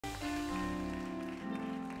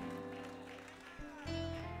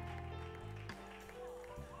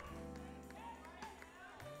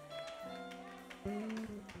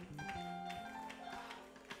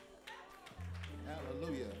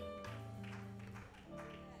Hallelujah.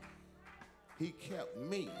 He kept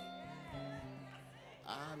me.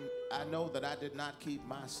 I know that I did not keep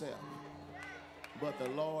myself, but the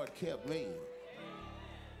Lord kept me.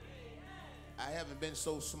 I haven't been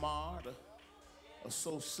so smart or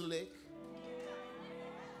so slick,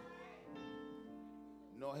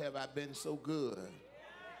 nor have I been so good,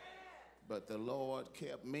 but the Lord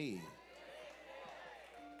kept me.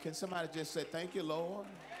 Can somebody just say, thank you, Lord,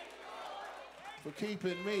 for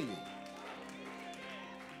keeping me?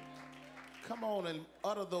 Come on and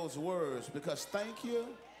utter those words, because thank you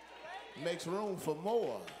makes room for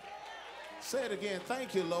more. Say it again.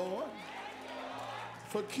 Thank you, Lord,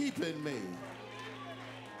 for keeping me.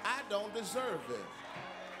 I don't deserve it.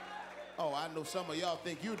 Oh, I know some of y'all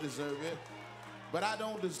think you deserve it, but I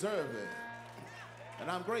don't deserve it. And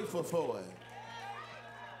I'm grateful for it.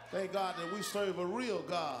 Thank God that we serve a real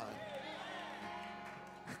God.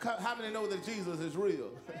 How many know that Jesus is real?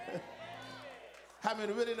 How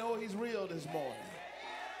many really know he's real this morning?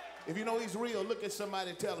 If you know he's real, look at somebody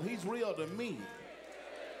and tell him, he's real to me.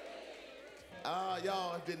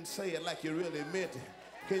 Y'all didn't say it like you really meant it.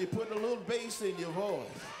 Can you put a little bass in your voice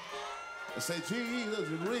and say, Jesus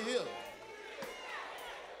is real?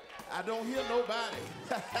 I don't hear nobody.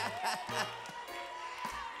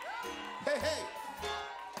 Hey, hey.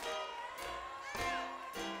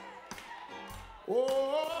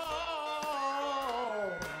 Oh,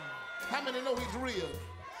 how many know he's real?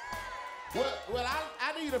 Well,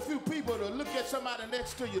 I need a few people to look at somebody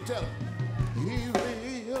next to you, tell them, he's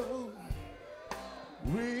real,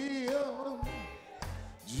 real.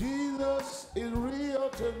 Jesus is real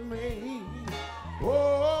to me.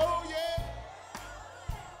 Oh, yeah.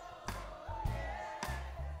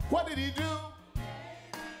 What did he do?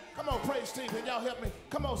 Come on, praise team, can y'all help me?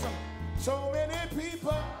 Come on, so many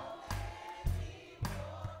people.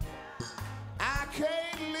 I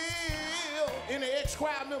can't live. Any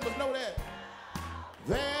ex-choir members know that?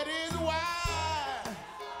 That is why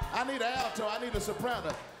I need an alto, I need a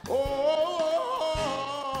soprano. Oh,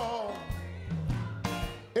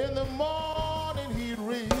 in the morning he'd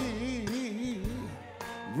read.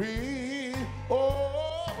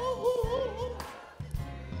 Oh,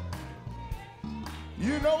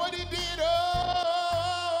 you know what he did? Oh,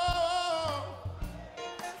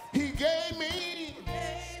 he gave me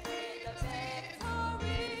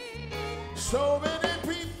so many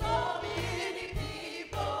people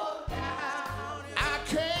I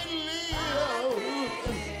can't live.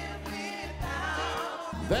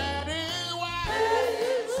 That is why,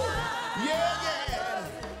 yeah,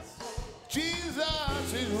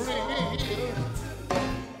 Jesus is real.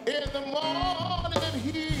 In the morning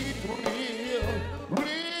he's real.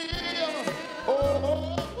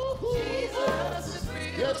 Oh, Jesus is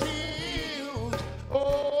real. Yes, he is.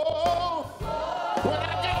 Oh, when I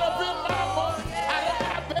got up in my morning, out of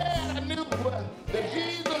my bed, I knew that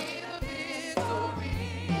Jesus.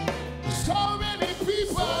 So many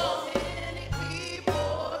people,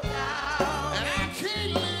 and I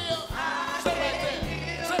can't live. Say right there.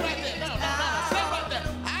 Say right there. No. Say right there.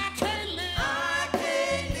 I can't live.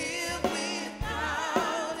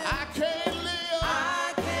 I can't live.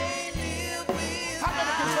 How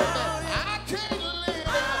many can say that? I can't live.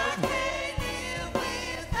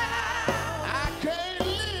 I can't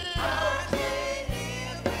live.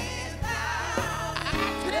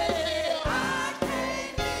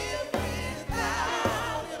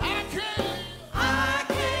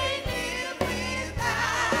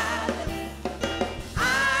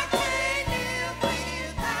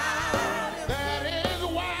 That is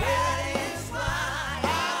why I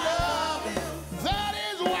love him. That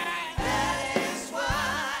is why.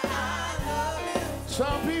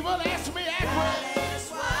 Some people ask me, Acree,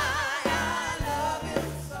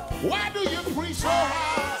 why do you preach so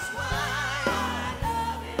hard?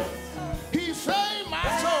 He saved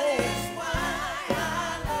my soul,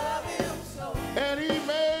 and he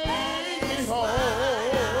made me whole.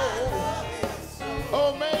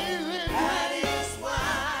 Amazing grace,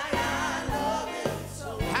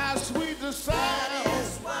 how sweet the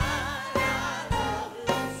sound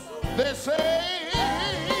that saved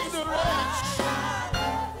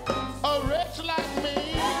a wretch like me.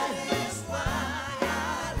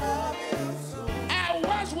 I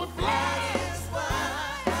once was blind,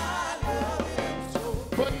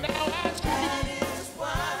 but now I see.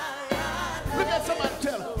 Look at somebody,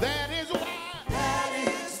 tell them, that is why.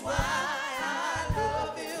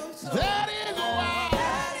 That is why.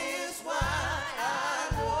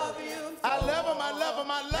 I love him, I love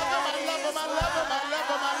him, I love him, I love him, I love him, I love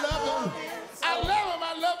him, I love him. I love him,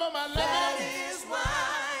 I love him, I love him.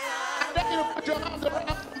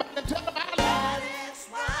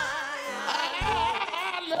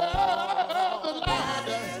 the Lord. That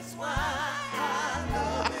is why I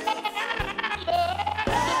love him.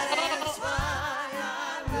 That is why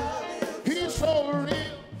I love him. He's so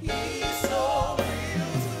real. He's so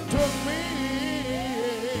real to me.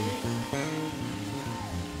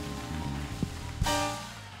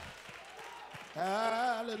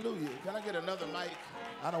 Hallelujah. Can I get another mic?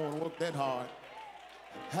 I don't want to work that hard.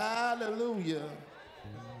 Hallelujah.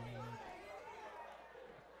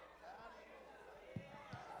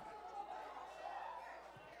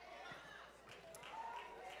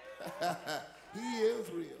 He is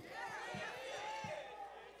real.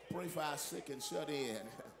 Pray for our sick and shut in.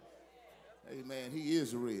 Amen. He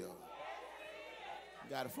is real.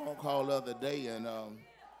 Got a phone call the other day, and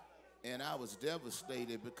I was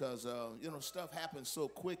devastated because stuff happens so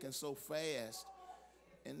quick and so fast.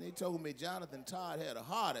 And they told me Jonathan Todd had a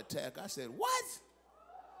heart attack. I said, what?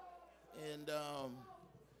 And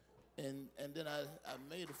then I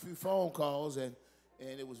made a few phone calls, and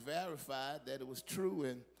it was verified that it was true,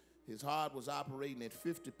 and his heart was operating at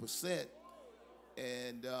 50%.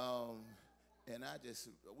 And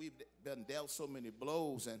we've been dealt so many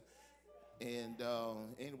blows, and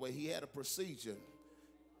anyway, he had a procedure,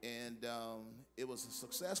 and it was a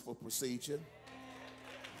successful procedure.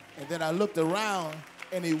 And then I looked around,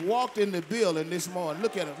 and he walked in the building this morning.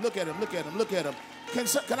 Look at him, look at him, look at him, look at him.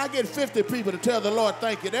 Can I get 50 people to tell the Lord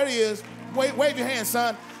thank you? There he is. Wave your hand,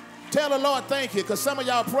 son. Tell the Lord thank you, because some of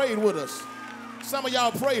y'all prayed with us. Some of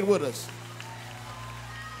y'all prayed with us.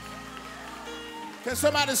 Can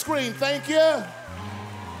somebody scream, thank you?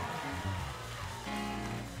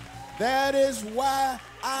 That is why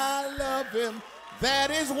I love him. That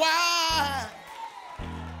is why.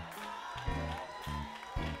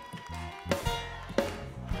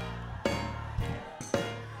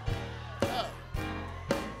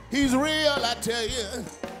 He's real, I tell you.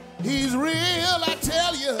 He's real, I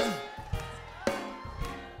tell you.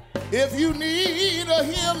 If you need a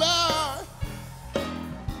healer,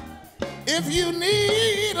 if you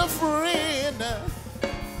need a friend,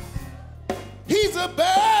 he's a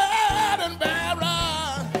burden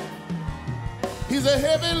bearer. He's a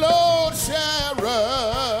heavy load sharer.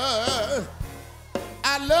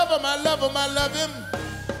 I love him, I love him, I love him.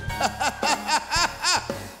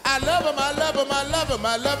 I love him, I love him, I love him,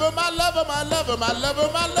 I love him, I love him, I love him, I love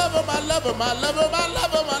him, I love him, I love him, I love him, I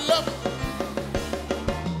love him, I love him.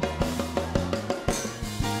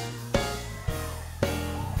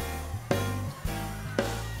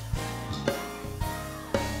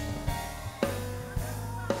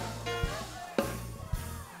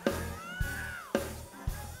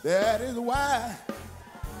 That is why.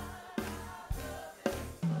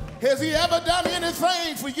 Has he ever done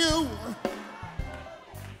anything for you?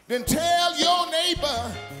 Then tell your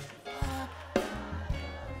neighbor.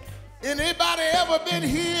 Anybody ever been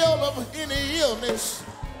healed of any illness?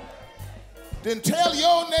 Then tell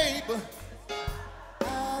your neighbor,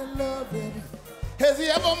 I love him. Has he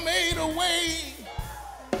ever made a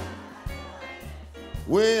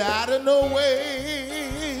way out of no way?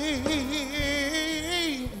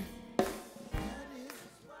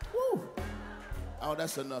 Woo. Oh,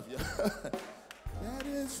 that's enough, y'all. That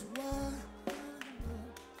is why.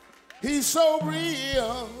 He's so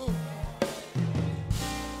real.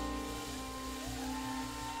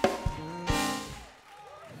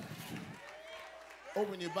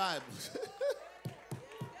 Open your Bibles.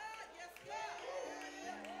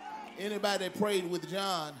 Anybody that prayed with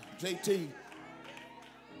John, JT,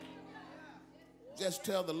 just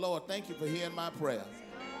tell the Lord, thank you for hearing my prayer.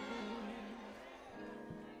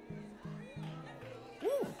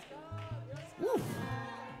 Woo. Woo.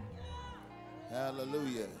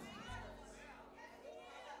 Hallelujah.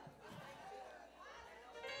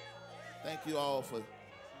 Thank you all for,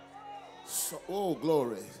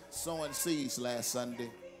 glory, sowing seeds last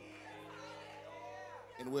Sunday.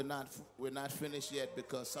 And we're not finished yet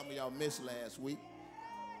because some of y'all missed last week.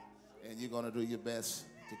 And you're going to do your best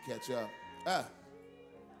to catch up.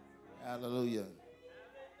 Hallelujah.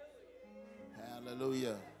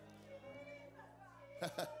 Hallelujah.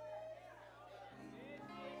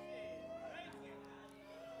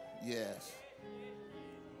 Yes.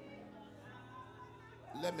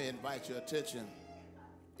 Let me invite your attention,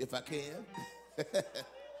 if I can.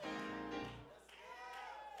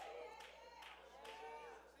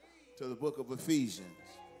 To the book of Ephesians.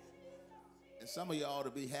 And some of you ought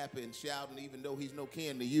to be happy and shouting even though he's no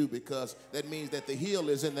kin to you, because that means that the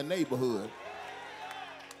healer is in the neighborhood.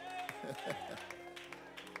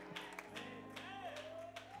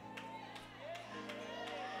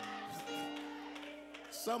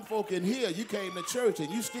 Some folk in here, you came to church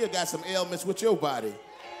and you still got some ailments with your body.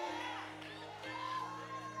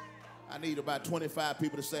 I need about 25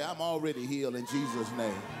 people to say, I'm already healed in Jesus'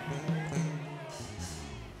 name.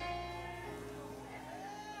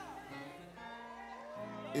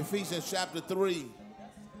 Ephesians chapter 3,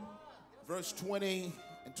 verse 20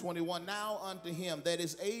 and 21. Now unto him that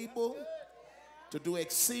is able to do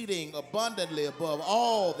exceeding abundantly above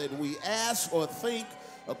all that we ask or think,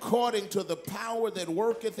 according to the power that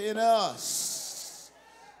worketh in us.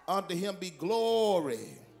 Unto him be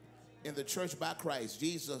glory in the church by Christ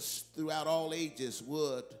Jesus throughout all ages,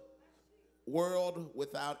 world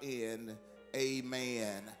without end.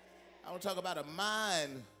 Amen. I want to talk about a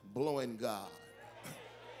mind-blowing God.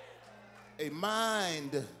 A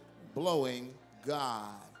mind-blowing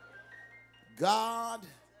God. God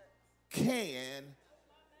can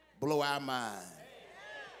blow our mind.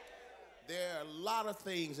 There are a lot of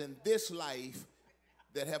things in this life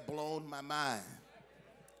that have blown my mind.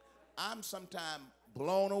 I'm sometimes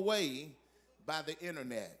blown away by the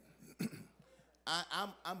internet.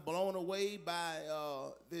 I'm blown away by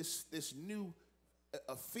this new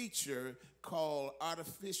feature called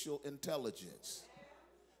artificial intelligence.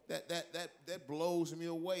 That blows me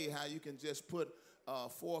away, how you can just put 4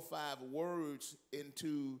 or 5 words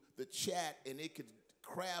into the chat and it could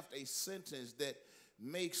craft a sentence that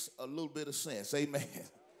makes a little bit of sense. Amen.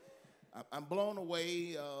 I'm blown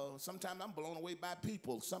away. Sometimes I'm blown away by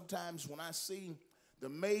people. Sometimes when I see the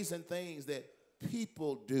amazing things that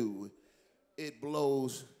people do, it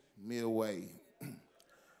blows me away.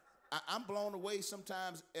 I'm blown away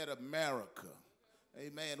sometimes at America.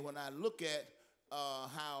 Amen. When I look at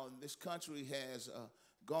how this country has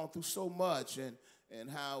gone through so much and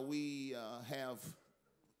how we have,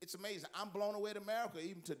 it's amazing. I'm blown away at America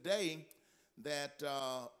even today, that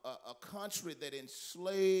a country that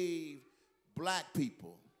enslaved black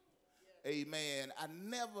people. Amen. I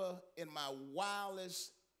never in my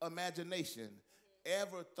wildest imagination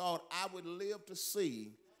ever thought I would live to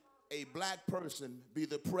see a black person be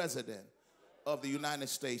the president of the United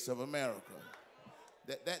States of America.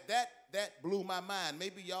 That blew my mind.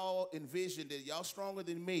 Maybe y'all envisioned it. Y'all stronger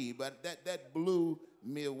than me, but that blew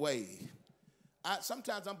me away.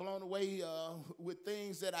 Sometimes I'm blown away with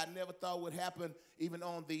things that I never thought would happen, even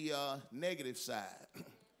on the negative side.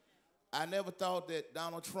 I never thought that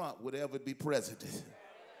Donald Trump would ever be president.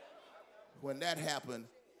 When that happened,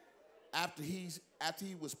 after he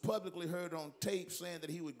was publicly heard on tape saying that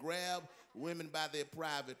he would grab women by their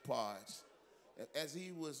private parts, as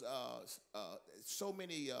he was so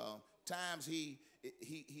many times he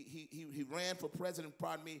ran for president,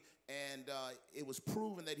 pardon me, and it was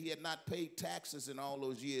proven that he had not paid taxes in all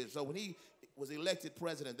those years. So when he was elected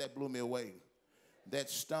president, that blew me away. That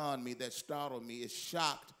stunned me, that startled me, it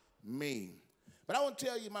shocked me. But I want to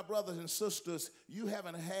tell you, my brothers and sisters, you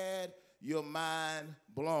haven't had your mind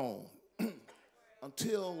blown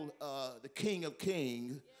until the King of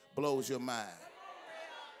Kings blows your mind.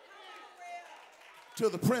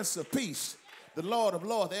 Till the Prince of Peace, the Lord of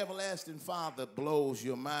Lords, the everlasting Father blows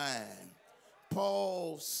your mind.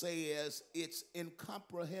 Paul says it's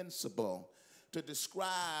incomprehensible to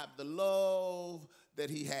describe the love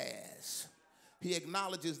that he has. He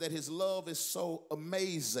acknowledges that his love is so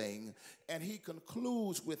amazing, and he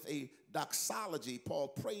concludes with a doxology. Paul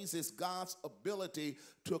praises God's ability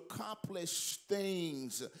to accomplish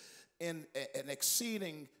things in an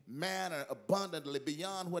exceeding manner, abundantly,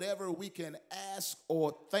 beyond whatever we can ask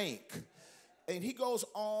or think. And he goes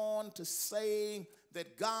on to say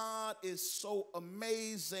that God is so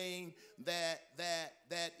amazing that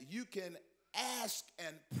you can ask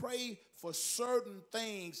and pray for certain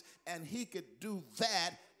things, and he could do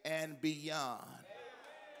that and beyond.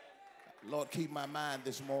 Lord, keep my mind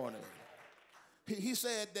this morning. He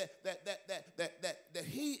said that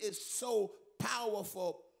he is so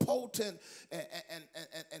powerful, potent,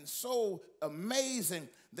 and so amazing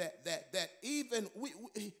that even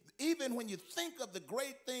when you think of the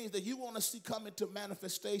great things that you want to see come into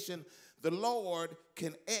manifestation, the Lord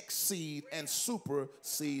can exceed and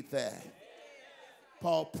supersede that.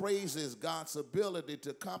 Paul praises God's ability to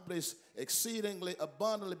accomplish exceedingly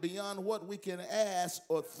abundantly beyond what we can ask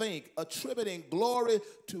or think, attributing glory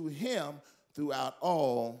to him throughout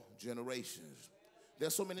all generations.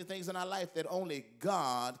 There's so many things in our life that only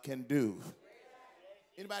God can do.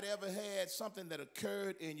 Anybody ever had something that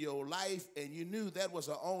occurred in your life and you knew that was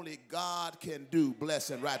the only God can do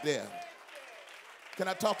blessing right there? Can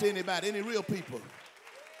I talk to anybody, any real people?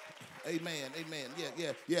 Amen, amen,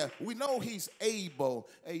 yeah. We know he's able,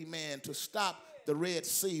 amen, to stop the Red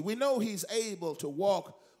Sea. We know he's able to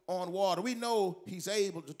walk on water. We know he's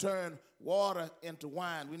able to turn water into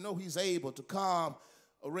wine. We know he's able to calm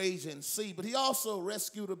a raging sea, but he also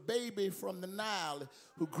rescued a baby from the Nile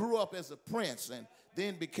who grew up as a prince and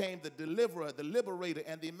then became the deliverer, the liberator,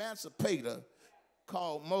 and the emancipator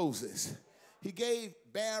called Moses. He gave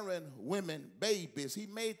barren women babies. He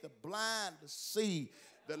made the blind to see,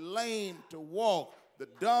 the lame to walk, the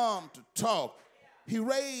dumb to talk. He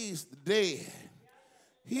raised the dead.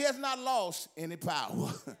 He has not lost any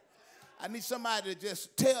power. I need somebody to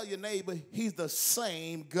just tell your neighbor, he's the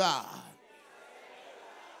same God.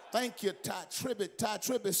 Thank you, Ty Tribbett. Ty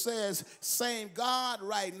Tribbett says, same God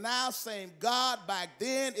right now, same God back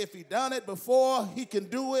then. If he done it before, he can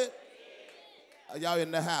do it. Are y'all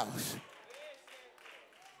in the house?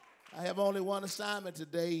 I have only one assignment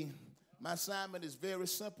today. My assignment is very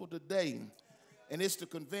simple today, and it's to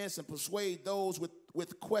convince and persuade those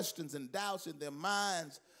with questions and doubts in their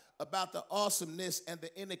minds about the awesomeness and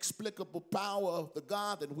the inexplicable power of the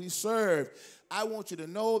God that we serve. I want you to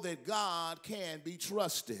know that God can be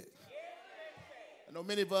trusted. I know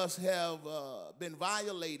many of us have been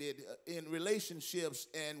violated in relationships,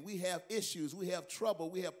 and we have issues, we have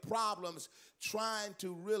trouble, we have problems trying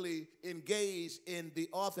to really engage in the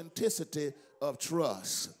authenticity of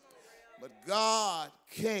trust. But God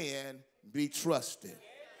can be trusted.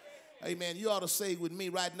 Amen. You ought to say with me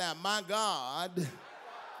right now, my God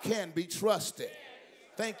can be trusted.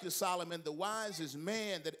 Thank you, Solomon, the wisest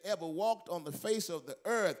man that ever walked on the face of the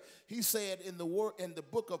earth. He said in the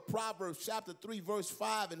book of Proverbs, chapter 3, verse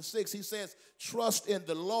 5 and 6, he says, trust in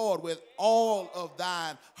the Lord with all of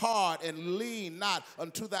thine heart and lean not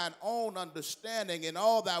unto thine own understanding. In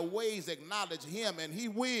all thy ways acknowledge him, and he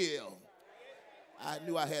will. I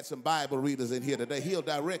knew I had some Bible readers in here today. He'll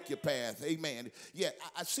direct your path. Amen. Yeah,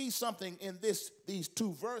 I see something in these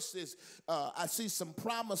two verses. I see some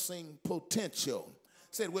promising potential.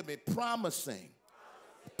 Say it with me, promising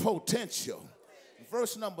potential.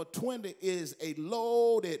 Verse number 20 is a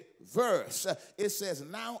loaded verse. It says,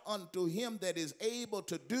 now unto him that is able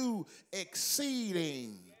to do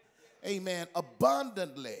exceeding, amen,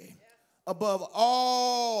 abundantly above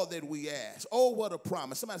all that we ask. Oh, what a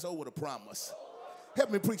promise. Somebody say, oh, what a promise.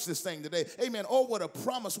 Help me preach this thing today. Amen. Oh, what a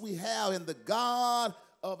promise we have in the God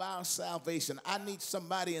of our salvation. I need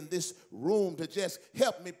somebody in this room to just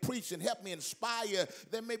help me preach and help me inspire.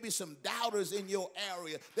 There may be some doubters in your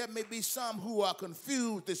area. There may be some who are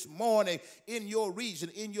confused this morning in your region,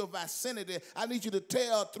 in your vicinity. I need you to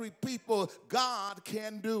tell 3 people, God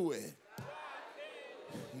can do it.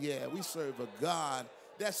 Yeah, we serve a God.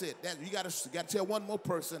 That's it. You got to tell one more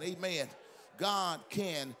person, amen. God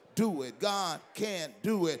can do it. God can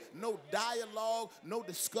do it. No dialogue, no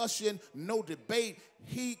discussion, no debate.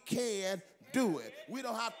 He can do it. We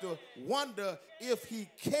don't have to wonder if he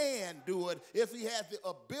can do it, if he has the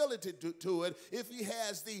ability to do it, if he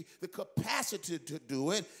has the capacity to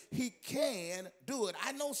do it. He can do it.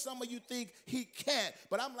 I know some of you think he can't,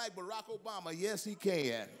 but I'm like Barack Obama. Yes, he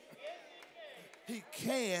can. He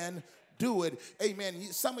can do it. Amen.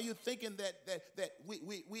 Some of you thinking that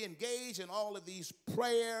we engage in all of these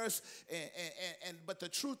prayers, but the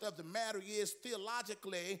truth of the matter is,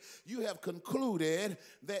 theologically, you have concluded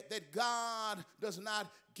that God does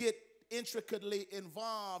not get intricately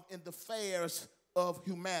involved in the affairs of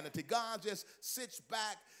humanity. God just sits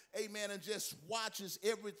back, amen, and just watches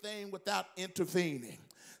everything without intervening.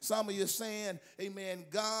 Some of you are saying, amen,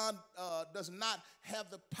 God does not have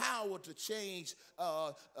the power to change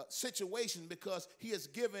a situation because he has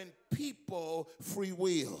given people free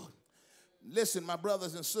will. Listen, my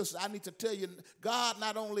brothers and sisters, I need to tell you, God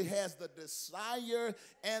not only has the desire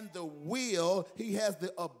and the will, he has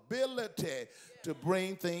the ability to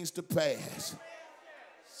bring things to pass.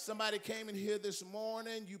 Somebody came in here this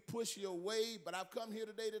morning, you push your way, but I've come here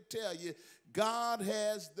today to tell you, God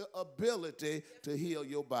has the ability to heal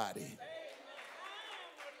your body.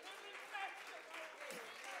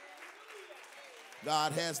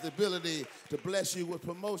 God has the ability to bless you with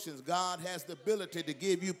promotions. God has the ability to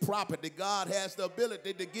give you property. God has the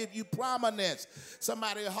ability to give you prominence.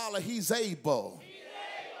 Somebody holler, he's able.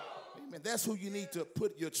 Amen. That's who you need to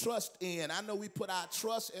put your trust in. I know we put our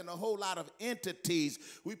trust in a whole lot of entities.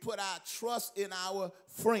 We put our trust in our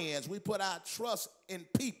friends. We put our trust in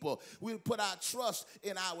people. We put our trust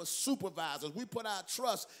in our supervisors. We put our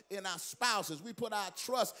trust in our spouses. We put our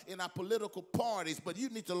trust in our political parties. But you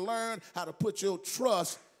need to learn how to put your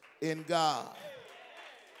trust in God.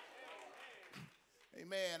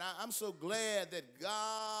 Amen. I'm so glad that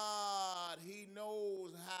God, he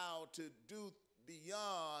knows how to do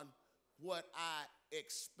beyond what I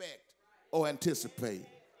expect or anticipate.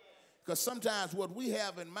 Because sometimes what we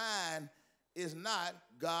have in mind is not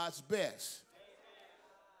God's best.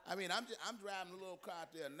 I mean, I'm driving a little car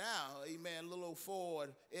out there now, amen, a little old Ford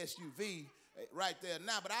SUV right there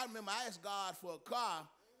now. But I remember I asked God for a car,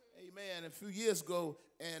 amen, a few years ago,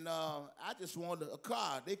 and I just wanted a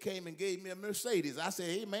car. They came and gave me a Mercedes. I said,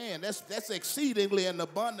 amen, that's exceedingly and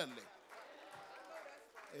abundantly,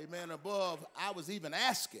 amen, above I was even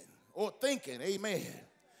asking or thinking, amen.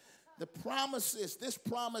 The promise is, this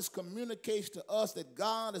promise communicates to us that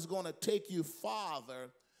God is going to take you farther,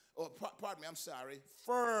 or pardon me, I'm sorry,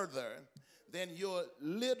 further than your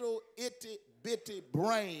little itty bitty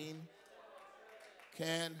brain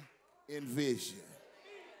can envision.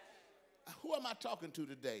 Who am I talking to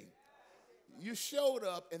today? You showed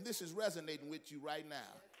up, and this is resonating with you right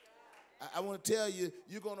now. I want to tell you,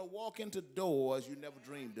 you're going to walk into doors you never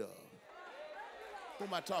dreamed of. Who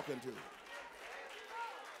am I talking to?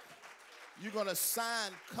 You're going to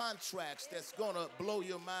sign contracts that's going to blow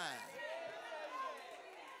your mind.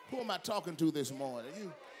 Who am I talking to this morning?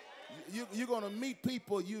 You're going to meet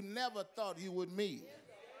people you never thought you would meet.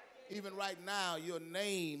 Even right now, your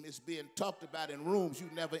name is being talked about in rooms you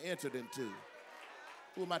never entered into.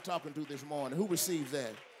 Who am I talking to this morning? Who receives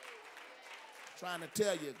that? Trying to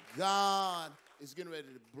tell you, God is getting ready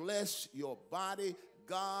to bless your body.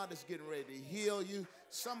 God is getting ready to heal you.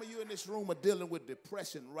 Some of you in this room are dealing with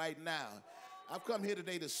depression right now. I've come here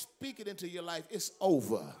today to speak it into your life. It's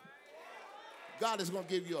over. God is going to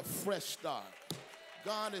give you a fresh start.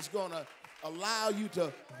 God is going to allow you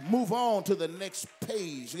to move on to the next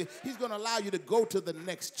page. He's going to allow you to go to the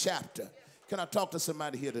next chapter. Can I talk to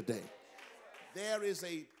somebody here today? There is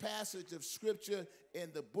a passage of scripture in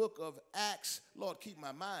the book of Acts. Lord, keep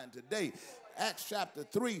my mind today. Acts chapter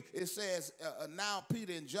 3, it says, now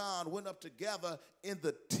Peter and John went up together in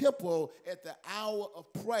the temple at the hour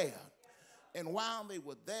of prayer. And while they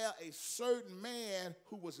were there, a certain man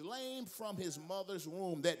who was lame from his mother's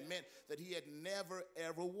womb, that meant that he had never,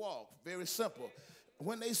 ever walked. Very simple.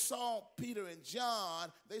 When they saw Peter and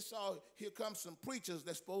John, they saw, here comes some preachers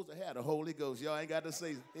that's supposed to have the Holy Ghost. Y'all ain't got to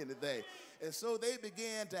say anything. And so they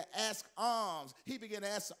began to ask alms. He began to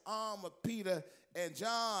ask the alms of Peter and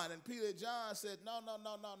John. And Peter and John said, no,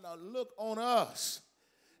 look on us.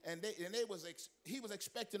 And he was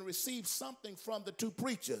expecting to receive something from the two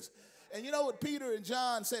preachers. And you know what Peter and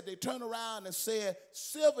John said? They turned around and said,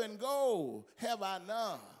 silver and gold have I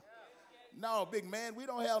none. No, big man, we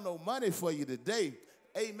don't have no money for you today.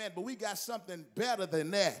 Amen. But we got something better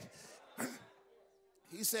than that.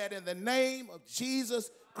 He said, in the name of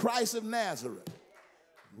Jesus Christ of Nazareth,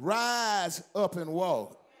 rise up and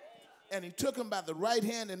walk. And he took him by the right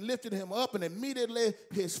hand and lifted him up, and immediately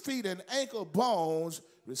his feet and ankle bones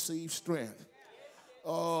received strength.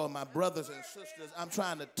 Oh, my brothers and sisters, I'm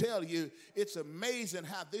trying to tell you, it's amazing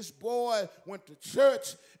how this boy went to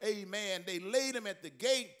church. Amen. They laid him at the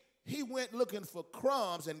gate. He went looking for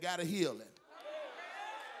crumbs and got a healing.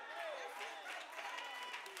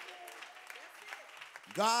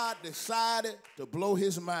 God decided to blow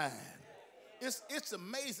his mind. It's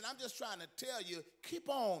amazing. I'm just trying to tell you, keep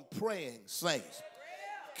on praying, saints.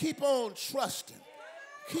 Keep on trusting.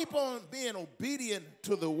 Keep on being obedient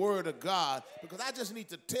to the word of God, because I just need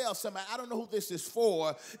to tell somebody, I don't know who this is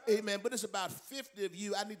for, amen, but it's about 50 of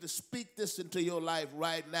you. I need to speak this into your life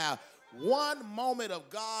right now. One moment of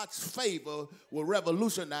God's favor will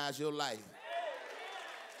revolutionize your life.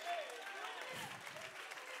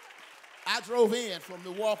 I drove in from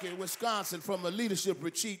Milwaukee, Wisconsin, from a leadership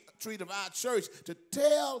retreat of our church to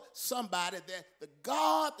tell somebody that the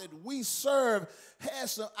God that we serve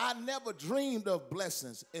has some I never dreamed of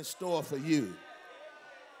blessings in store for you.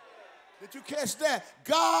 Did you catch that?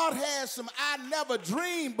 God has some I never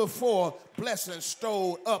dreamed before blessings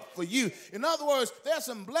stored up for you. In other words, there's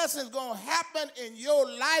some blessings going to happen in your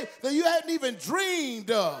life that you hadn't even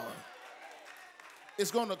dreamed of. It's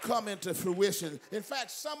going to come into fruition. In fact,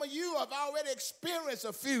 some of you have already experienced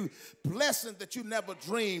a few blessings that you never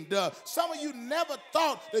dreamed of. Some of you never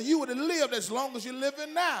thought that you would have lived as long as you're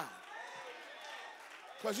living now.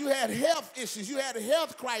 Because you had health issues, you had a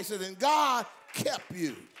health crisis, and God kept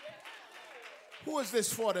you. Who is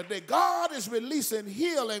this for today? God is releasing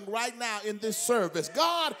healing right now in this service.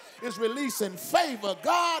 God is releasing favor.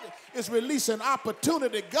 God is releasing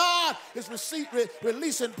opportunity. God is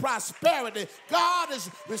releasing prosperity. God is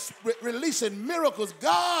releasing miracles.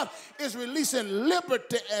 God is releasing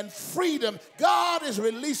liberty and freedom. God is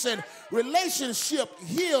releasing relationship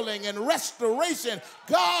healing and restoration.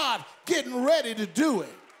 God getting ready to do it.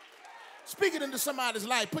 Speak it into somebody's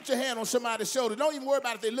life. Put your hand on somebody's shoulder. Don't even worry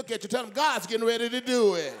about it if they look at you. Tell them God's getting ready to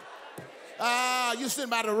do it. You're sitting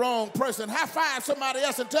by the wrong person. High five somebody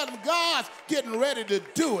else and tell them God's getting ready to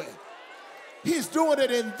do it. He's doing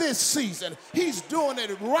it in this season. He's doing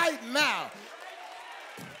it right now.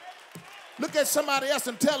 Look at somebody else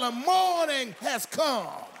and tell them morning has come.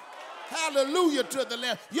 Hallelujah to the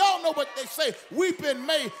Lamb. Y'all know what they say. Weeping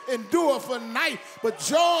may endure for night, but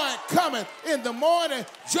joy cometh in the morning.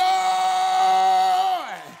 Joy!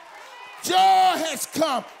 Joy has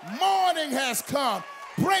come. Morning has come.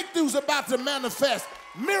 Breakthroughs about to manifest.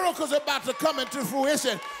 Miracles about to come into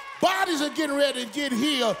fruition. Bodies are getting ready to get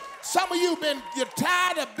healed. Some of you you're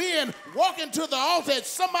tired of walking to the altar at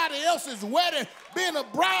somebody else's wedding, being a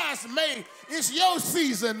bridesmaid. It's your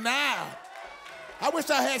season now. I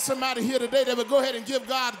wish I had somebody here today that would go ahead and give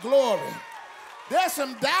God glory. There's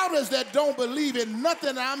some doubters that don't believe in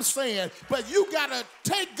nothing I'm saying, but you got to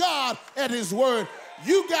take God at his word.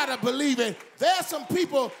 You got to believe it. There's some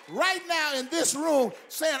people right now in this room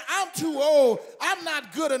saying, I'm too old. I'm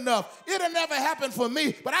not good enough. It'll never happen for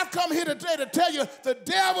me. But I've come here today to tell you the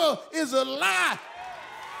devil is a lie.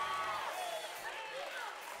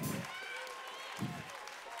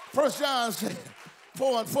 1 John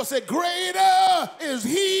 4:4 said, greater is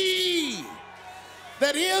he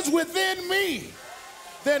that is within me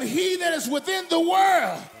than he that is within the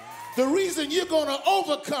world. The reason you're going to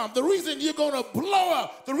overcome, the reason you're going to blow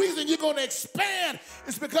up, the reason you're going to expand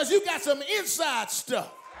is because you got some inside stuff.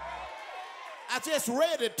 I just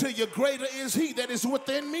read it to you. Greater is he that is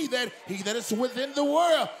within me than he that is within the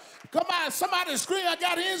world. Come on, somebody scream, I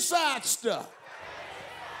got inside stuff.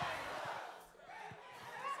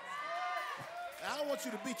 I don't want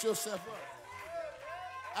you to beat yourself up.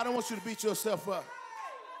 I don't want you to beat yourself up.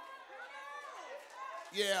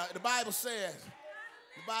 Yeah, the Bible says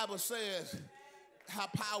how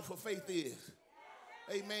powerful faith is.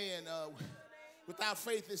 Amen. Without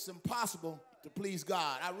faith, it's impossible to please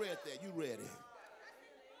God. I read that. You read it.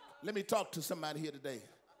 Let me talk to somebody here today.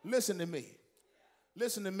 Listen to me.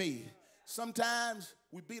 Listen to me. Sometimes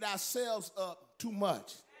we beat ourselves up too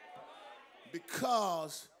much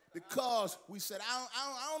because we said, I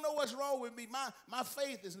don't know what's wrong with me. My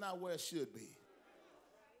faith is not where it should be.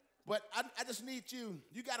 But I just need you.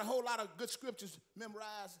 You got a whole lot of good scriptures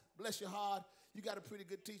memorized. Bless your heart. You got a pretty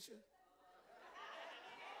good teacher.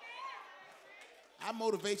 I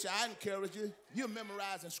motivate you. I encourage you. You're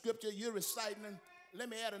memorizing scripture. You're reciting them. Let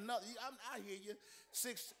me add another. I hear you.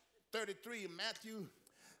 6:33 in Matthew.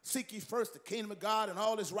 Seek ye first the kingdom of God, and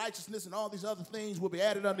all his righteousness and all these other things will be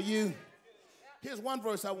added unto you. Here's one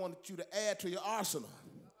verse I want you to add to your arsenal.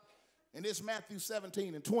 And it's Matthew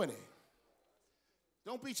 17:20.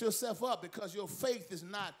 Don't beat yourself up because your faith is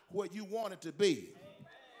not what you want it to be.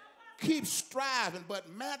 Keep striving, but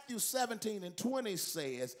Matthew 17:20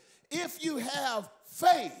 says, if you have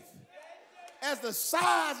faith as the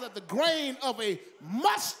size of the grain of a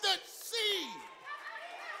mustard seed,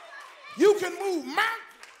 you can move mountains.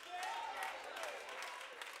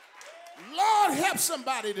 Lord, help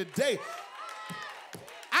somebody today.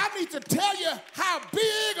 I need to tell you how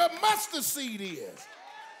big a mustard seed is.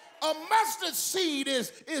 A mustard seed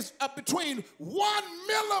is between 1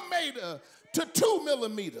 millimeter to 2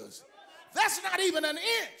 millimeters. That's not even an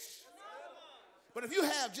inch. But if you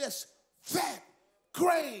have just that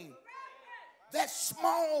grain, that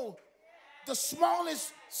small, the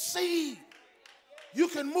smallest seed, you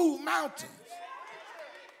can move mountains.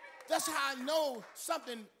 That's how I know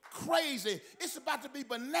something crazy. It's about to be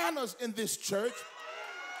bananas in this church.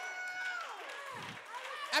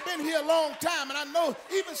 I've been here a long time, and I know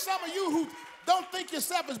even some of you who don't think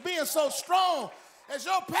yourself as being so strong, as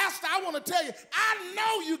your pastor, I want to tell you, I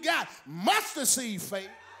know you got mustard seed faith.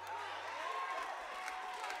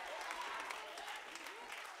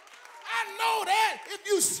 I know that if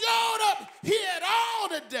you showed up here at all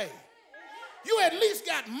today, you at least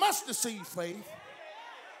got mustard seed faith.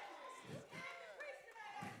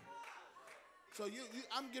 So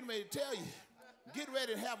I'm getting ready to tell you, get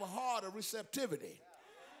ready to have a heart of receptivity.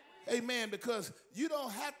 Amen, because you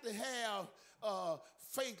don't have to have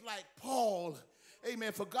faith like Paul,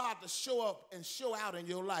 amen, for God to show up and show out in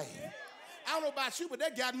your life. I don't know about you, but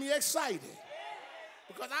that got me excited.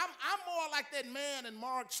 Because I'm more like that man in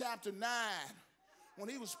Mark chapter 9 when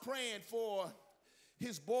he was praying for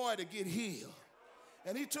his boy to get healed.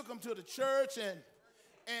 And he took him to the church and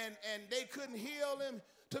they couldn't heal him.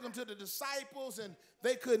 Took him to the disciples and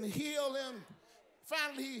they couldn't heal him.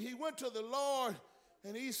 Finally, he went to the Lord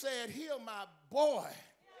and he said, heal my boy.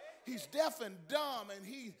 He's deaf and dumb and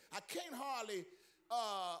I can't hardly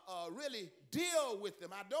really deal with him.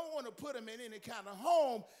 I don't want to put him in any kind of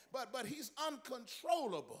home, but he's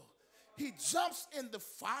uncontrollable. He jumps in the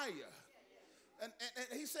fire. And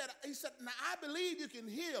he said, now I believe you can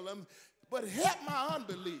heal him, but help my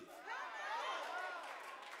unbelief.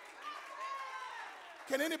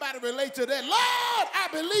 Can anybody relate to that? Lord, I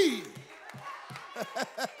believe.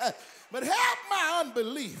 But help my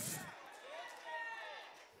unbelief.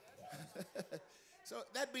 So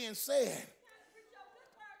that being said,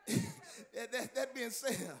 that being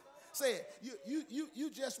said,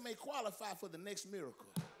 you just may qualify for the next miracle.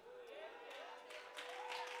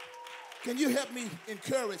 Can you help me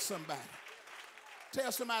encourage somebody?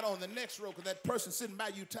 Tell somebody on the next row, because that person sitting by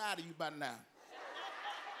you tired of you by now.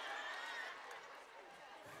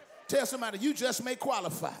 Tell somebody, you just may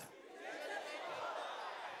qualify.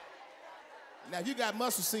 Now, you got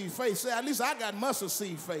mustard seed faith. Say, at least I got mustard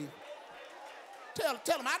seed faith. Tell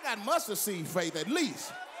them I got mustard seed faith at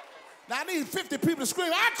least. Now, I need 50 people to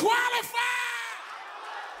scream, I qualify.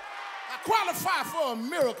 I qualify for a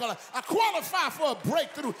miracle. I qualify for a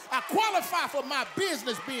breakthrough. I qualify for my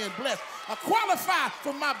business being blessed. I qualify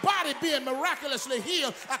for my body being miraculously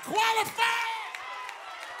healed. I qualify.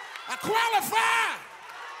 I qualify.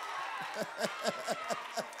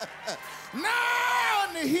 Now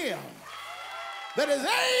unto him that is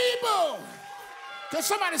able. Can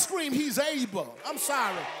somebody scream, he's able? I'm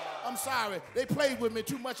sorry. They played with me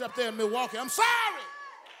too much up there in Milwaukee. I'm sorry.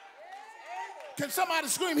 Can somebody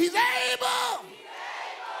scream, he's able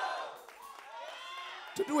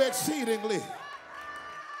to do exceedingly,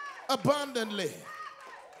 abundantly,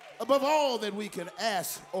 above all that we can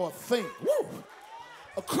ask or think. Woo!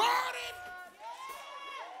 According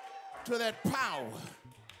to that power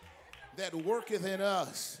that worketh in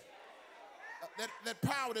us. That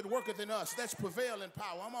power that worketh in us, that's prevailing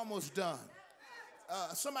power. I'm almost done.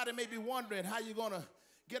 Somebody may be wondering how you're going to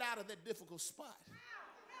get out of that difficult spot.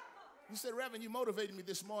 You said, Reverend, you motivated me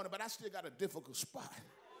this morning, but I still got a difficult spot.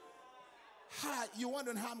 You're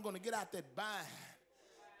wondering how I'm going to get out that bind.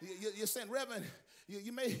 You're saying, Reverend,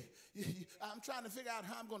 I'm trying to figure out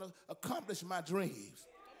how I'm going to accomplish my dreams.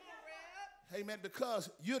 Amen, because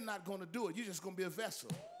you're not going to do it. You're just going to be a vessel.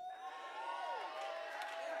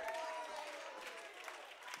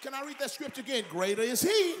 Can I read that scripture again? Greater is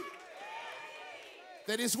he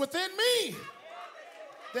that is within me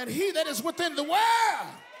than he that is within the world.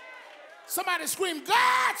 Somebody scream,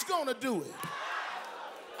 God's going to do it.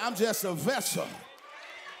 I'm just a vessel.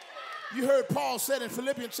 You heard Paul said in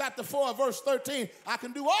Philippians chapter 4, verse 13, I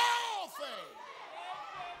can do all things.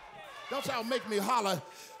 Don't y'all make me holler.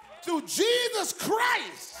 Through Jesus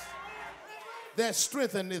Christ that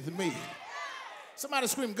strengtheneth me. Somebody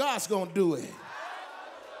scream, God's going to do it.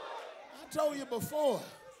 I told you before,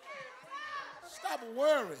 stop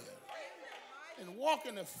worrying and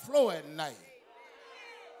walking the floor at night.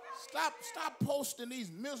 Stop posting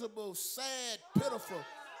these miserable, sad, pitiful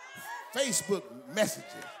Facebook messages.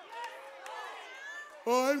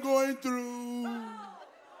 Oh, I'm going through.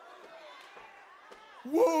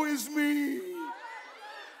 Woe is me.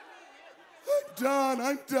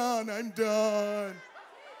 I'm done.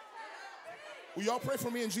 Will y'all pray for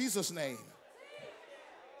me in Jesus' name?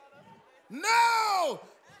 No.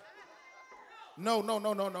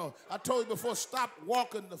 I told you before, stop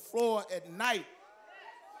walking the floor at night.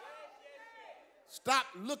 Stop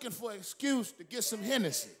looking for an excuse to get some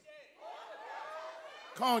Hennessy,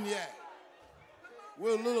 cognac,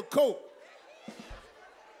 with a little Coke,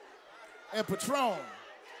 and Patron.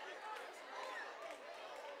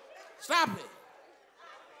 Stop it.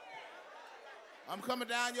 I'm coming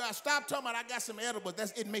down here. I stop talking about I got some edibles.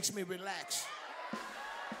 It makes me relax.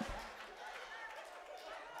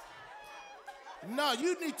 No,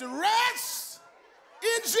 you need to rest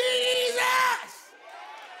in Jesus.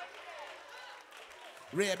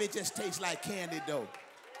 Reb, it just tastes like candy, though.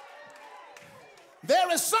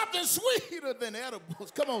 There is something sweeter than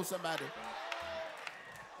edibles. Come on, somebody.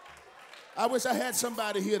 I wish I had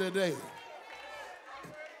somebody here today.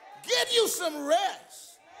 Get you some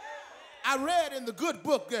rest. I read in the good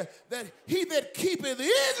book that he that keepeth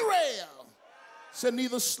Israel shall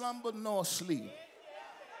neither slumber nor sleep.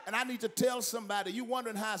 And I need to tell somebody, you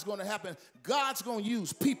wondering how it's going to happen, God's going to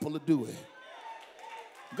use people to do it.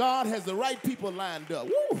 God has the right people lined up.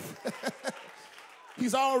 Woo.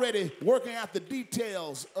 He's already working out the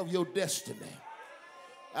details of your destiny.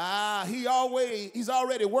 He's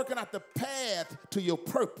already working out the path to your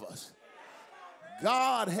purpose.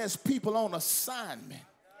 God has people on assignment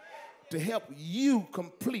to help you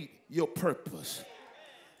complete your purpose.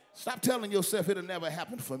 Stop telling yourself it'll never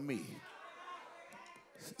happen for me.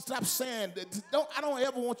 Stop saying that. I don't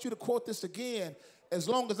ever want you to quote this again as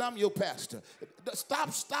long as I'm your pastor.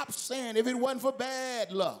 Stop saying if it wasn't for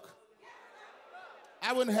bad luck,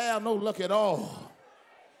 I wouldn't have no luck at all.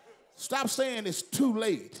 Stop saying it's too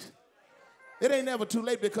late. It ain't never too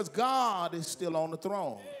late because God is still on the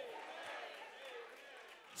throne.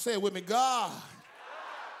 Say it with me, God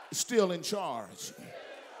still in charge.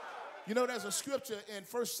 You know, there's a scripture in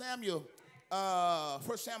 1 Samuel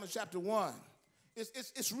chapter 1.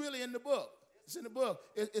 It's really in the book. It's in the book.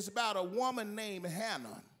 It's about a woman named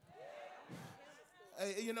Hannah.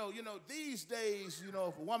 You know, these days, you know,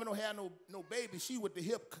 if a woman don't have no baby, she's with the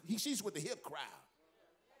hip crowd.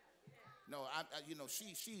 No, you know,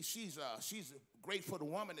 she's great for the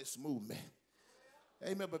womanist movement.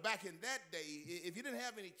 Amen. But back in that day, if you didn't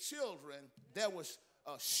have any children, there was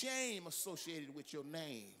a shame associated with your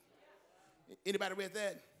name. Anybody read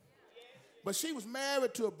that? But she was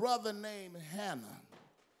married to a brother named Hannah.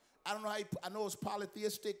 I don't know how I know it's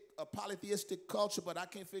a polytheistic culture, but I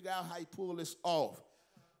can't figure out how he pulled this off.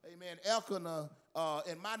 Amen. Elkanah,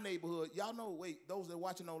 in my neighborhood, y'all know, those that are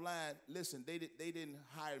watching online, listen, they didn't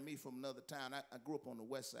hire me from another town. I grew up on the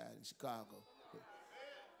west side in Chicago.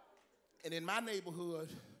 And in my neighborhood,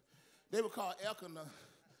 they would call Elkanah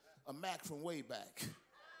a Mac from way back.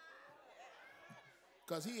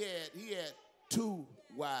 Because he had two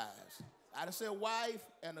wives. I done said a wife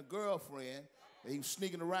and a girlfriend that he was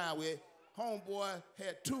sneaking around with. Homeboy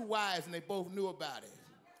had two wives and they both knew about it.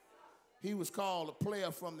 He was called a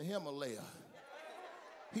player from the Himalaya.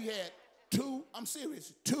 He had two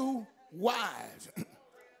wives.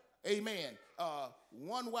 Amen.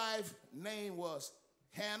 One wife name was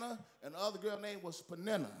Hannah and the other girl name was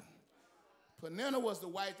Peninnah. Peninnah was the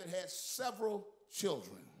wife that had several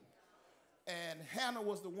children. And Hannah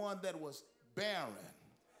was the one that was barren.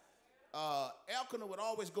 Elkanah would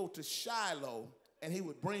always go to Shiloh and he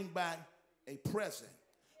would bring back a present.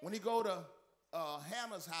 When he go to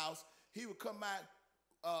Hannah's house, he would come back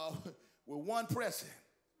with one present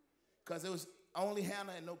because it was only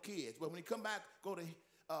Hannah and no kids. But when he come back, go to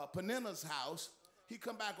Peninnah's house, he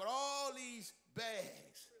come back with all these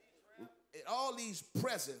bags, all these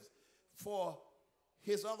presents for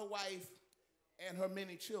his other wife and her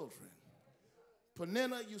many children.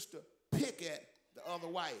 Peninnah used to pick at the other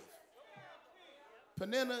wife.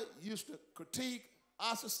 Peninnah used to critique,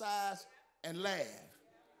 ostracize, and laugh.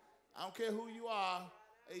 I don't care who you are,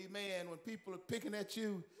 amen, when people are picking at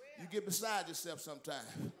you, you get beside yourself sometimes.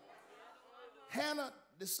 Hannah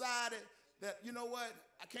decided that, you know what,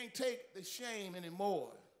 I can't take the shame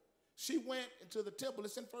anymore. She went into the temple.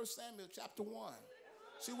 It's in 1 Samuel chapter 1.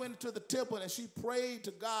 She went into the temple and she prayed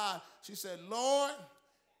to God. She said, Lord,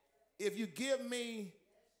 if you give me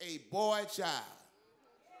a boy child,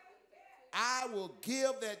 I will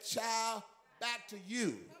give that child back to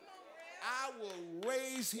you. I will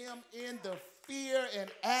raise him in the fear and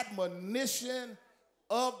admonition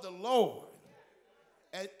of the Lord.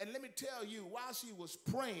 And let me tell you, while she was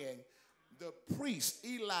praying, the priest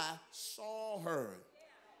Eli saw her.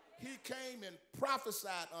 He came and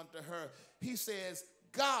prophesied unto her. He says,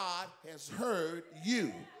 God has heard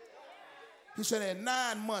you. He said, in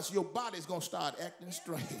 9 months, your body's going to start acting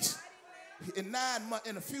strange. In 9 months,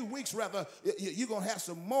 in a few weeks, rather, you're going to have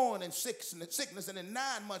some mourning and sickness, and in 9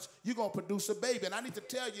 months, you're going to produce a baby. And I need to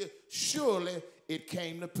tell you, surely it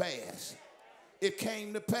came to pass. It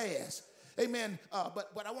came to pass. Amen.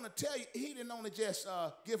 But I want to tell you, he didn't only just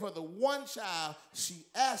give her the one child she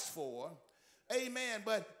asked for. Amen.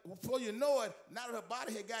 But before you know it, now that her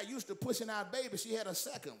body had got used to pushing out babies, she had a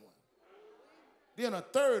second one. Then a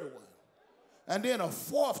third one. And then a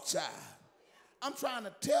fourth child. I'm trying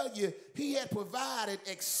to tell you, he had provided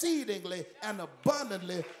exceedingly and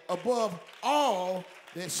abundantly above all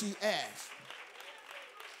that she asked.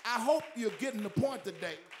 I hope you're getting the point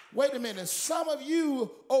today. Wait a minute. Some of you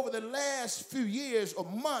over the last few years or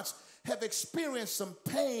months have experienced some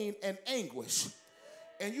pain and anguish.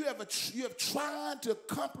 And you have tried to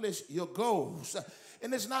accomplish your goals.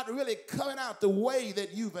 And it's not really coming out the way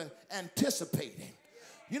that you've anticipated.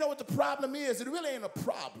 You know what the problem is? It really ain't a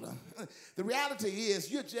problem. The reality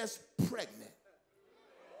is you're just pregnant.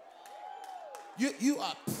 You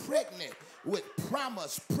are pregnant with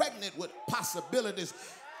promise, pregnant with possibilities,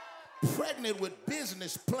 pregnant with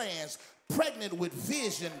business plans, pregnant with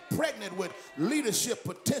vision, pregnant with leadership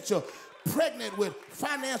potential, pregnant with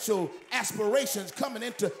financial aspirations coming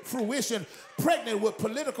into fruition, pregnant with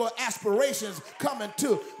political aspirations coming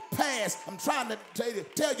to pass. I'm trying to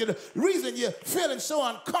tell you the reason you're feeling so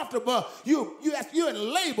uncomfortable, you're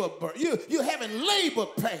in labor, you're having labor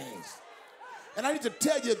pains. And I need to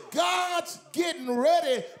tell you, God's getting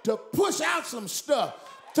ready to push out some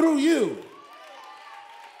stuff through you.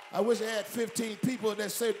 I wish I had 15 people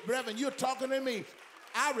that say, Reverend, you're talking to me.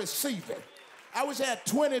 I receive it. I wish I had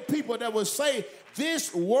 20 people that would say,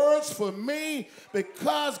 this works for me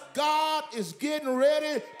because God is getting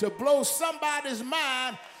ready to blow somebody's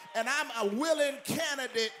mind and I'm a willing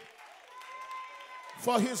candidate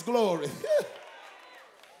for his glory.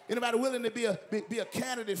 Anybody willing to be a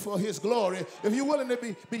candidate for his glory? If you're willing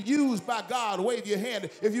to be used by God, wave your hand.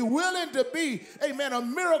 If you're willing to be, amen, a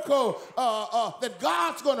miracle that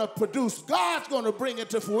God's going to produce, God's going to bring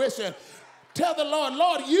into fruition, tell the Lord,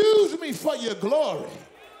 Lord, use me for your glory.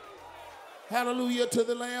 Hallelujah to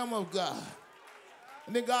the Lamb of God.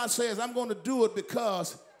 And then God says, I'm going to do it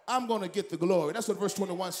because I'm going to get the glory. That's what verse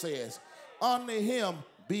 21 says. Unto him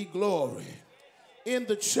be glory in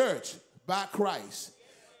the church by Christ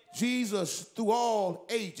Jesus through all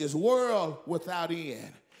ages, world without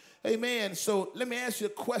end. Amen. So let me ask you a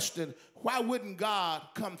question. Why wouldn't God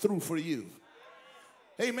come through for you?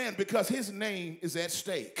 Amen. Because his name is at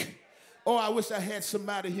stake. Oh, I wish I had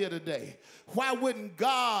somebody here today. Why wouldn't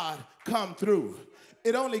God come through?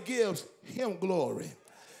 It only gives him glory.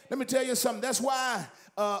 Let me tell you something. That's why,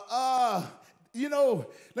 let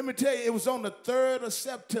me tell you, it was on the 3rd of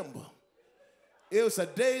September. It was a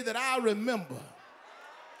day that I remember.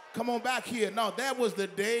 Come on back here. No, that was the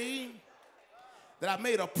day that I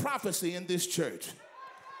made a prophecy in this church.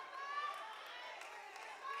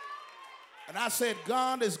 And I said,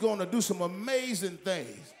 God is going to do some amazing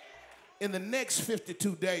things in the next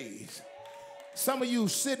 52 days. Some of you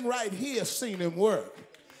sitting right here seen him work.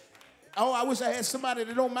 Oh, I wish I had somebody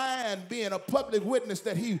that don't mind being a public witness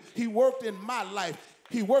that he worked in my life.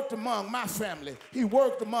 He worked among my family. He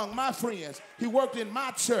worked among my friends. He worked in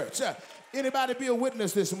my church. Anybody be a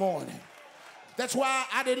witness this morning? That's why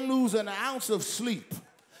I didn't lose an ounce of sleep.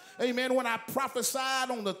 Amen. When I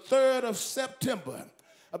prophesied on the 3rd of September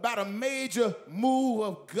about a major move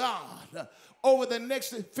of God over the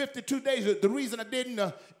next 52 days, the reason I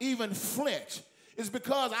didn't even flinch is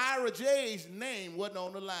because Ira J's name wasn't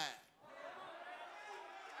on the line.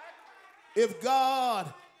 If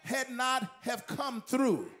God had not have come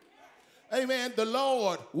through, amen, the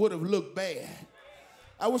Lord would have looked bad.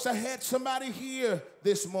 I wish I had somebody here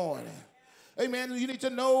this morning. Amen. You need to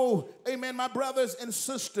know, amen, my brothers and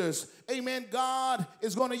sisters, amen, God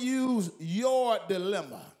is going to use your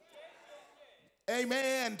dilemma,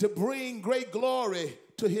 amen, to bring great glory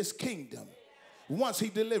to his kingdom once he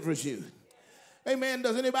delivers you. Amen.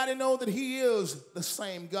 Does anybody know that he is the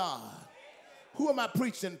same God? Who am I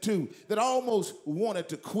preaching to that almost wanted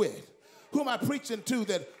to quit? Who am I preaching to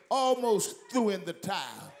that almost threw in the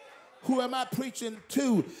towel? Who am I preaching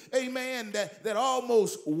to, amen, that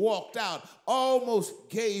almost walked out, almost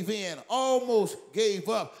gave in, almost gave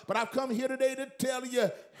up? But I've come here today to tell you,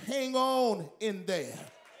 hang on in there.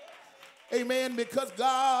 Amen, because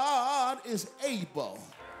God is able.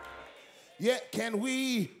 Yet can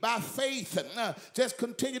we, by faith, just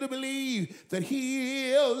continue to believe that he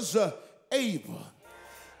is able?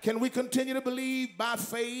 Can we continue to believe by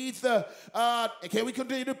faith? Can we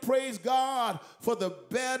continue to praise God for the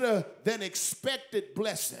better than expected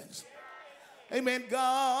blessings? Amen.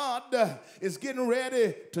 God is getting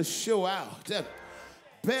ready to show out.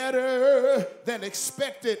 Better than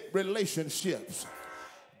expected relationships.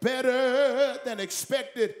 Better than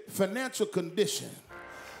expected financial condition.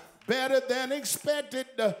 Better than expected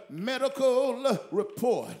medical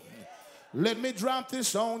report. Let me drop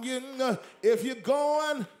this on you. If you're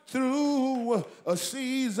going through a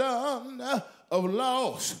season of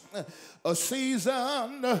loss, a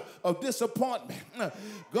season of disappointment,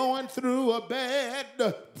 going through a bad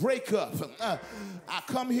breakup, I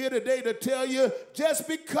come here today to tell you, just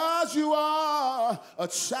because you are a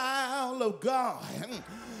child of God,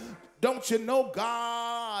 don't you know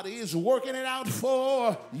God is working it out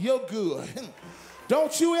for your good?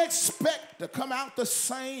 Don't you expect to come out the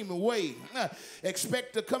same way.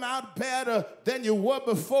 Expect to come out better than you were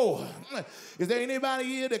before. Is there anybody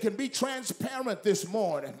here that can be transparent this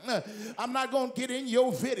morning? I'm not going to get in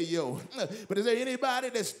your video, but is there anybody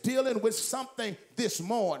that's dealing with something this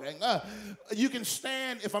morning? You can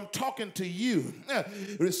stand if I'm talking to you.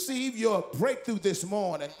 Receive your breakthrough this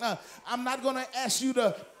morning. I'm not going to ask you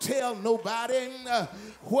to tell nobody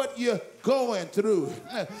what you're going through.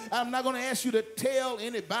 I'm not going to ask you to tell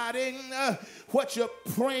anybody what you're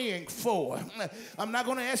praying for. I'm not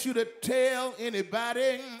going to ask you to tell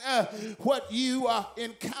anybody what you are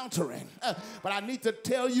encountering. But I need to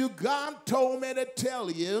tell you, God told me to tell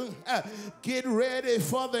you, get ready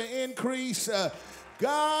for the increase.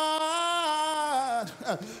 God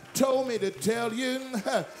told me to tell you,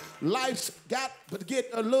 life's got to get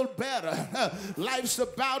a little better. Life's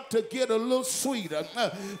about to get a little sweeter.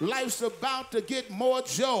 Life's about to get more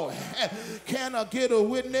joy. Can I get a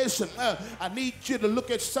witness? I need you to look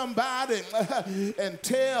at somebody and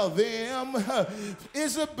tell them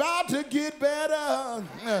it's about to get better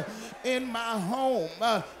in my home,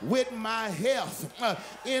 with my health,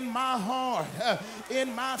 in my heart,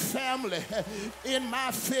 in my family, in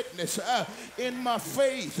my fitness, in my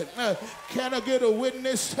faith. Can I get a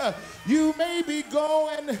witness? You may be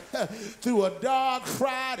going through a dark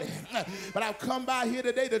Friday, but I've come by here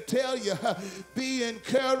today to tell you, be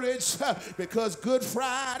encouraged, because Good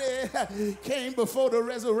Friday came before the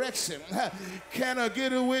resurrection. Can I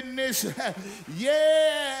get a witness?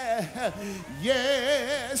 Yeah,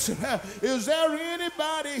 yes. Is there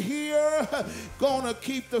anybody here gonna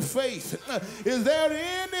keep the faith? Is there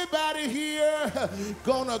anybody here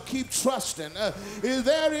gonna keep trusting? Is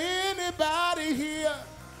there anybody here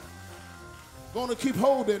gonna keep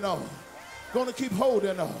holding on? Gonna keep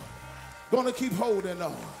holding on. Gonna keep holding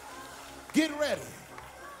on. Get ready.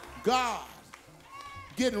 God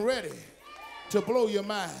getting ready to blow your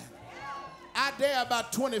mind. I dare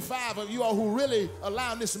about 25 of you all who really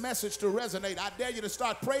allowing this message to resonate. I dare you to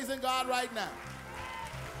start praising God right now.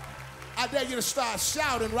 I dare you to start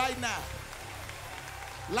shouting right now.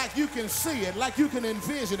 Like you can see it, like you can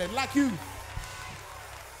envision it, like you.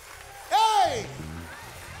 Hey!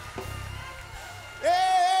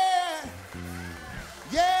 Yeah!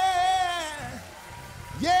 Yeah!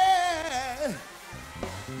 Yeah!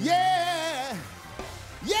 Yeah!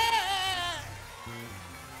 Yeah!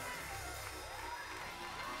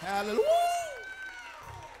 Hallelujah!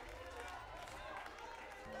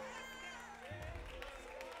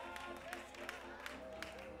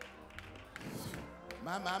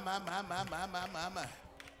 My.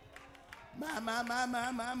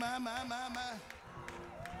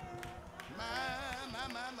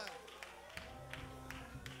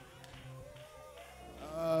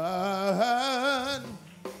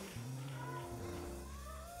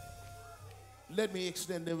 Let me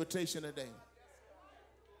extend the invitation today.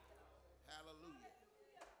 Hallelujah.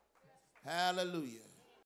 Hallelujah.